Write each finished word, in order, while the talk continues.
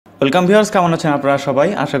Welcome viewers, কেমন আছেন আপনারা সবাই?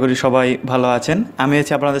 আশা করি সবাই ভালো আছেন। আমি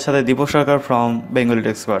আছি আপনাদের সাথে দীপক সরকার ফ্রম বেঙ্গলি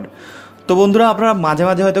এক্সপার্ট। তো বন্ধুরা, আপনারা মাঝে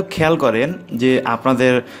মাঝে হয়তো খেয়াল করেন যে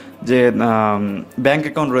আপনাদের যে ব্যাঙ্ক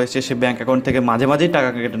অ্যাকাউন্ট রয়েছে সেই ব্যাঙ্ক অ্যাকাউন্ট থেকে মাঝে মাঝেই টাকা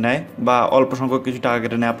কেটে নেয় বা অল্প সংখ্যক কিছু টাকা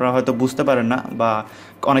কেটে নেয়। আপনারা হয়তো বুঝতে পারেন না বা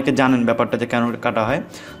অনেকে জানেন ব্যাপারটা যে কেন কাটা হয়।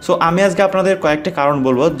 সো আমি আজকে আপনাদের কয়েকটি কারণ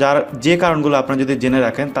বলবো, যে কারণগুলো আপনারা যদি জেনে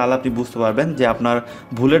রাখেন তাহলে আপনি বুঝতে পারবেন যে আপনার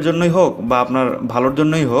ভুলের জন্যই হোক বা আপনার ভালোর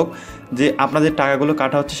জন্যই হোক যে আপনাদের টাকাগুলো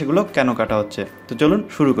কাটা হচ্ছে সেগুলো কেন কাটা হচ্ছে। তো চলুন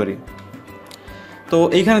শুরু করি। তো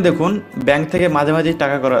এইখানে দেখুন, ব্যাংক থেকে মাঝে মাঝেই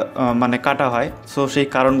টাকা কাটা হয়। সো সেই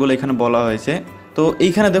কারণগুলো এখানে বলা হয়েছে। তো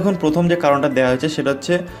এইখানে দেখুন, প্রথম যে কারণটা দেওয়া হয়েছে সেটা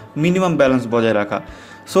হচ্ছে মিনিমাম ব্যালেন্স বজায় রাখা।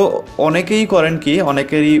 সো অনেকেই করেন কি,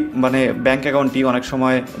 অনেকেরই ব্যাংক অ্যাকাউন্টটি অনেক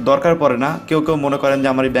সময় দরকার পড়ে না। কেউ কেউ মনে করেন যে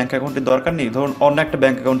আমার এই ব্যাংক অ্যাকাউন্টটি দরকার নেই, ধরুন অন্য একটা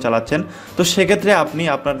ব্যাংক অ্যাকাউন্ট চালাচ্ছেন। তো সেক্ষেত্রে আপনি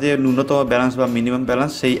আপনার যে ন্যূনতম ব্যালেন্স বা মিনিমাম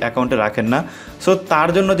ব্যালেন্স সেই অ্যাকাউন্টে রাখেন না। সো তার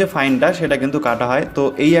জন্য যে ফাইনটা সেটা কিন্তু কাটা হয়। তো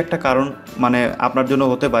এই একটা কারণ আপনার জন্য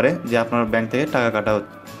হতে পারে যে আপনার ব্যাংক থেকে টাকা কাটা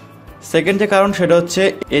হচ্ছে। সেকেন্ড যে কারণ সেটা হচ্ছে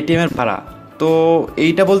এটিএমের ভাড়া। তো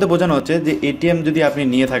এইটা বলতে বোঝানো হচ্ছে যে এটিএম যদি আপনি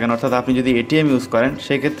নিয়ে থাকেন, অর্থাৎ আপনি যদি এটিএম ইউজ করেন,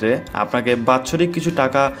 সেক্ষেত্রে আপনাকে বাৎসরিক কিছু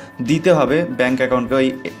টাকা দিতে হবে ব্যাংক অ্যাকাউন্টকে ওই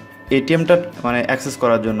এটিএমটা অ্যাক্সেস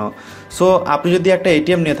করার জন্য। সো আপনি যদি একটা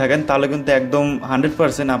এটিএম নিয়ে থাকেন তাহলে কিন্তু একদম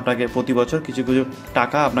 100% আপনাকে প্রতি বছর কিছু কিছু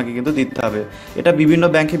টাকা আপনাকে কিন্তু দিতে হবে। এটা বিভিন্ন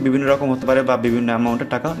ব্যাংকে বিভিন্ন রকম হতে পারে বা বিভিন্ন অ্যামাউন্টের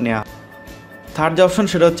টাকা নেওয়া। থার্ড যে অপশন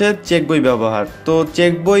সেটা হচ্ছে চেক বই ব্যবহার। তো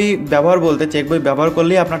চেক বই ব্যবহার বলতে, চেক বই ব্যবহার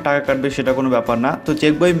করলেই আপনার টাকা কাটবে সেটা কোনো ব্যাপার না। তো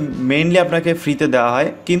চেক বই মেইনলি আপনাকে ফ্রিতে দেওয়া হয়,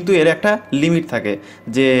 কিন্তু এর একটা লিমিট থাকে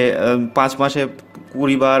যে 5 মাসে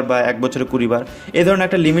 20 বার বা 1 বছরে 20 বার, এই ধরনের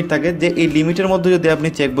একটা লিমিট থাকে যে এই লিমিটের মধ্যে যদি আপনি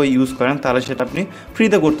চেক বই ইউজ করেন তাহলে সেটা আপনি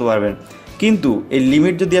ফ্রিতে করতে পারবেন। কিন্তু এই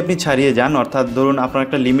লিমিট যদি আপনি ছাড়িয়ে যান, অর্থাৎ ধরুন আপনার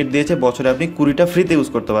একটা লিমিট দিয়েছে বছরে আপনি 20টা ফ্রিতে ইউজ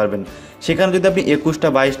করতে পারবেন, সেখানে যদি আপনি 21টা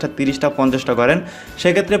 22টা 30টা 50টা করেন,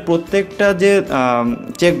 সেক্ষেত্রে প্রত্যেকটা যে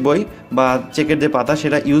চেক বই বা চেকের যে পাতা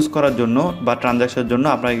সেটা ইউজ করার জন্য বা ট্রানজ্যাকশনের জন্য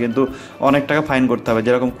আপনাকে কিন্তু অনেক টাকা ফাইন করতে হবে।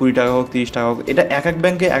 যেরকম 20 টাকা হোক 30 টাকা হোক, এটা এক এক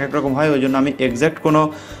ব্যাংকে এক এক রকম হয়। ওই জন্য আমি এক্স্যাক্ট কোনো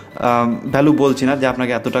ভ্যালু বলছি না যে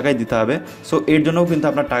আপনাকে এত টাকাই দিতে হবে। সো এর জন্যও কিন্তু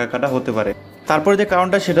আপনার টাকা কাটা হতে পারে। তারপরে যে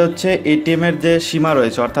কারণটা সেটা হচ্ছে এটিএমের যে সীমা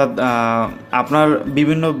রয়েছে, অর্থাৎ আপনার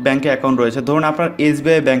বিভিন্ন ব্যাংকে অ্যাকাউন্ট রয়েছে। ধরুন আপনার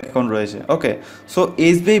এসবিআই ব্যাংক অ্যাকাউন্ট রয়েছে, ওকে। সো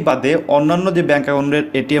এসবিআই বাদে অন্যান্য যে ব্যাংক অ্যাকাউন্টের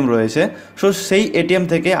এটিএম রয়েছে, সো সেই এটিএম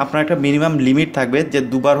থেকে আপনার একটা মিনিমাম লিমিট থাকবে যে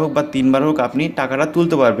 2বার হোক বা 3বার হোক আপনি টাকাটা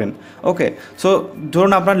তুলতে পারবেন, ওকে। সো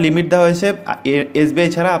ধরুন আপনার লিমিট দেওয়া হয়েছে এসবিআই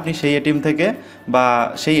ছাড়া আপনি সেই এটিএম থেকে বা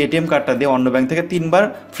সেই এটিএম কার্ডটা দিয়ে অন্য ব্যাংক থেকে 3বার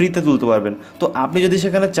ফ্রিতে তুলতে পারবেন। তো আপনি যদি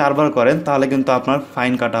সেখানে 4বার করেন তাহলে কিন্তু আপনার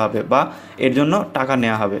ফাইন কাটা হবে বা এর জন্য টাকা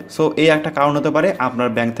নেওয়া হবে। সো এই একটা কারণ হতে পারে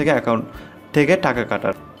আপনার ব্যাংক থেকে অ্যাকাউন্ট থেকে টাকা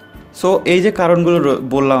কাটার। সো এই যে কারণগুলো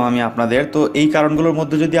বললাম আমি আপনাদের, তো এই কারণগুলোর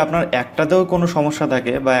মধ্যে যদি আপনার একটাতেও কোনো সমস্যা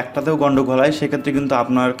থাকে বা একটাতেও গণ্ডগোল হয়, সেক্ষেত্রে কিন্তু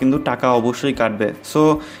আপনার কিন্তু টাকা অবশ্যই কাটবে। সো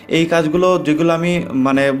এই কাজগুলো যেগুলো আমি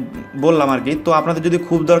বললাম আর কি, তো আপনাদের যদি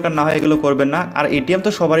খুব দরকার না হয় এগুলো করবেন না। আর এটিএম তো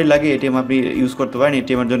সবারই লাগে, এটিএম আপনি ইউজ করতে পারেন,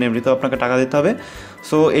 এটিএমের জন্য এমনিতেও আপনাকে টাকা দিতে হবে।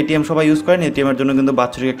 সো এটিএম সবাই ইউজ করেন, এটিএমের জন্য কিন্তু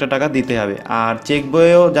বাৎসরিক একটা টাকা দিতে হবে। আর চেক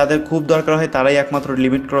বইয়েও যাদের খুব দরকার হয় তারাই একমাত্র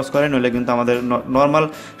লিমিট ক্রস করেন, নইলে কিন্তু আমাদের নর্মাল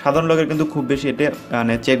সাধারণ লোকের কিন্তু খুব বেশি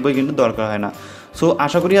চেক বই কিন্তু দরকার হয় না। সো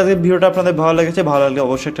আশা করি আজকের ভিডিওটা আপনাদের ভালো লেগেছে। ভালো লাগলে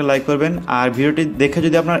অবশ্যই একটা লাইক করবেন। আর ভিডিওটি দেখে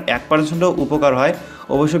যদি আপনার 1%ও উপকার হয়,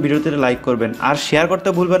 অবশ্যই ভিডিওতে লাইক করবেন। আর শেয়ার করতে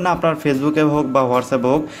ভুলবেন না, আপনার ফেসবুকে হোক বা হোয়াটসঅ্যাপে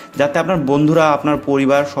হোক, যাতে আপনার বন্ধুরা, আপনার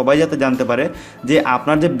পরিবার সবাই যাতে জানতে পারে যে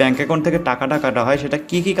আপনার যে ব্যাঙ্ক অ্যাকাউন্ট থেকে টাকাটা কাটা হয় সেটা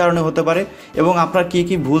কী কী কারণে হতে পারে এবং আপনার কী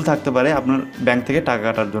কী ভুল থাকতে পারে আপনার ব্যাঙ্ক থেকে টাকা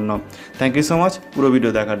কাটার জন্য। থ্যাংক ইউ সো মাচ পুরো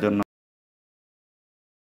ভিডিও দেখার জন্য।